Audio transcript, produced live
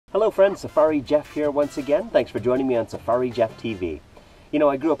Hello friends, Safari Jeff here once again. Thanks for joining me on SafariJeffTV. You know,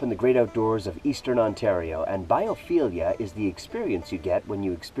 I grew up in the great outdoors of Eastern Ontario, and biophilia is the experience you get when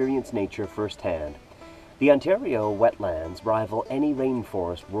you experience nature firsthand. The Ontario wetlands rival any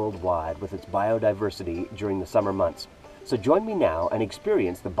rainforest worldwide with its biodiversity during the summer months. So join me now and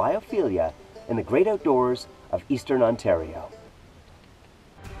experience the biophilia in the great outdoors of Eastern Ontario.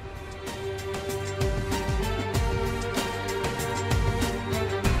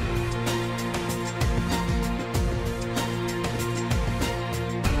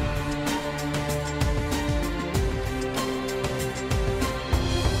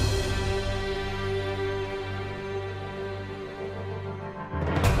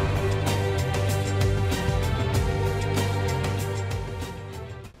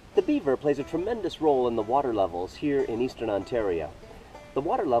 The beaver plays a tremendous role in the water levels here in Eastern Ontario. The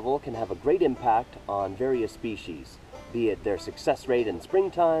water level can have a great impact on various species, be it their success rate in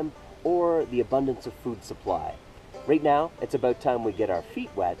springtime or the abundance of food supply. Right now, it's about time we get our feet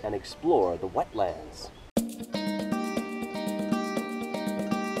wet and explore the wetlands.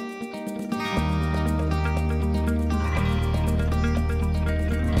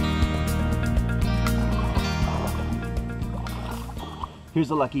 Here's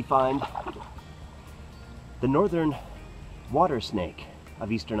a lucky find. The northern water snake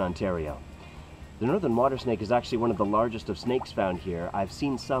of Eastern Ontario. The northern water snake is actually one of the largest of snakes found here. I've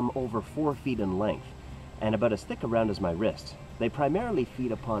seen some over 4 feet in length and about as thick around as my wrist. They primarily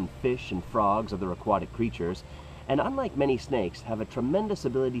feed upon fish and frogs, other aquatic creatures, and unlike many snakes, have a tremendous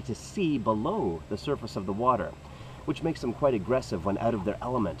ability to see below the surface of the water, which makes them quite aggressive when out of their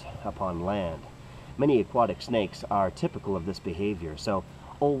element upon land. Many aquatic snakes are typical of this behavior, so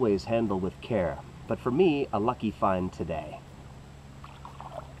always handle with care. But for me, a lucky find today.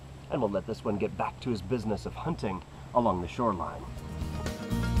 And we'll let this one get back to his business of hunting along the shoreline.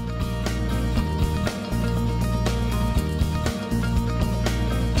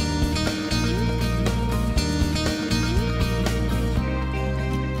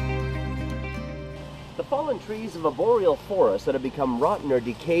 The fallen trees of a boreal forest that have become rotten or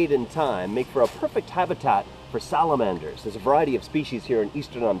decayed in time make for a perfect habitat for salamanders. There's a variety of species here in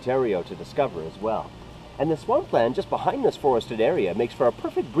Eastern Ontario to discover as well. And the swampland just behind this forested area makes for a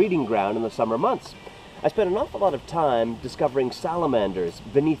perfect breeding ground in the summer months. I spent an awful lot of time discovering salamanders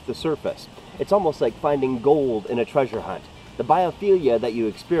beneath the surface. It's almost like finding gold in a treasure hunt. The biophilia that you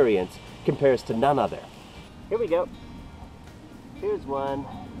experience compares to none other. Here we go. Here's one.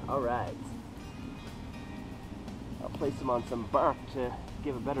 All right. I'll place them on some bark to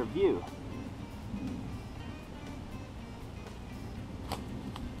give a better view.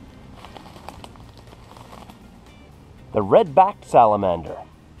 The red-backed salamander.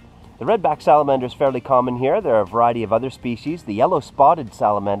 The red-backed salamander is fairly common here. There are a variety of other species. The yellow-spotted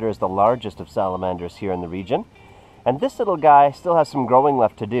salamander is the largest of salamanders here in the region. And this little guy still has some growing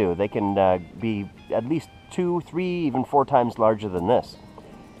left to do. They can be at least 2, 3, even 4 times larger than this.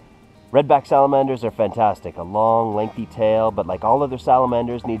 Red-backed salamanders are fantastic. A long, lengthy tail, but like all other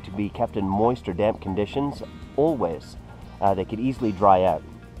salamanders, need to be kept in moist or damp conditions, always. They could easily dry out.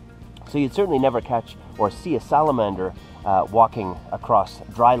 So you'd certainly never catch or see a salamander walking across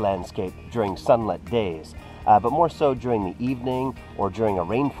dry landscape during sunlit days, but more so during the evening or during a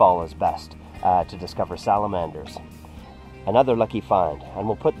rainfall is best to discover salamanders. Another lucky find, and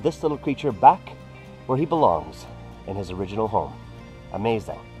we'll put this little creature back where he belongs, in his original home.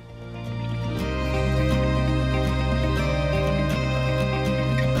 Amazing.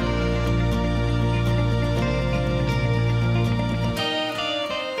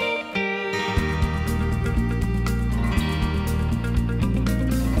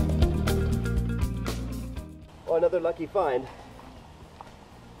 Another lucky find,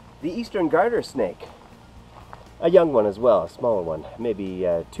 the eastern garter snake. A young one as well, a smaller one, maybe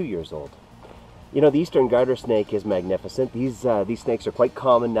 2 years old. You know, the eastern garter snake is magnificent. These snakes are quite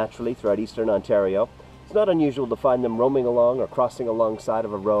common naturally throughout Eastern Ontario. It's not unusual to find them roaming along or crossing alongside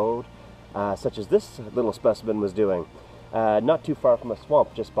of a road, such as this little specimen was doing, not too far from a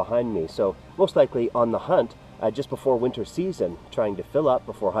swamp just behind me. So most likely on the hunt just before winter season, trying to fill up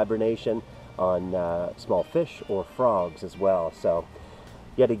before hibernation on small fish or frogs as well. So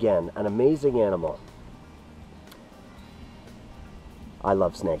yet again, an amazing animal. I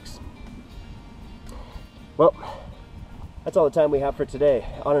love snakes. Well, that's all the time we have for today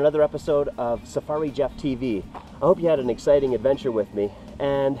on another episode of SafariJeffTV. I hope you had an exciting adventure with me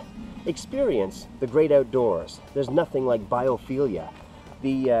and experience the great outdoors. There's nothing like biophilia.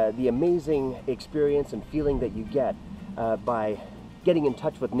 The amazing experience and feeling that you get by getting in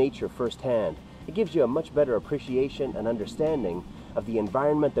touch with nature firsthand. It gives you a much better appreciation and understanding of the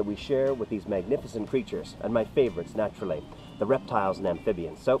environment that we share with these magnificent creatures, and my favorites, naturally, the reptiles and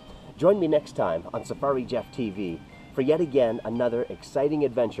amphibians. So join me next time on SafariJeffTV for yet again another exciting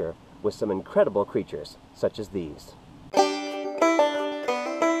adventure with some incredible creatures such as these.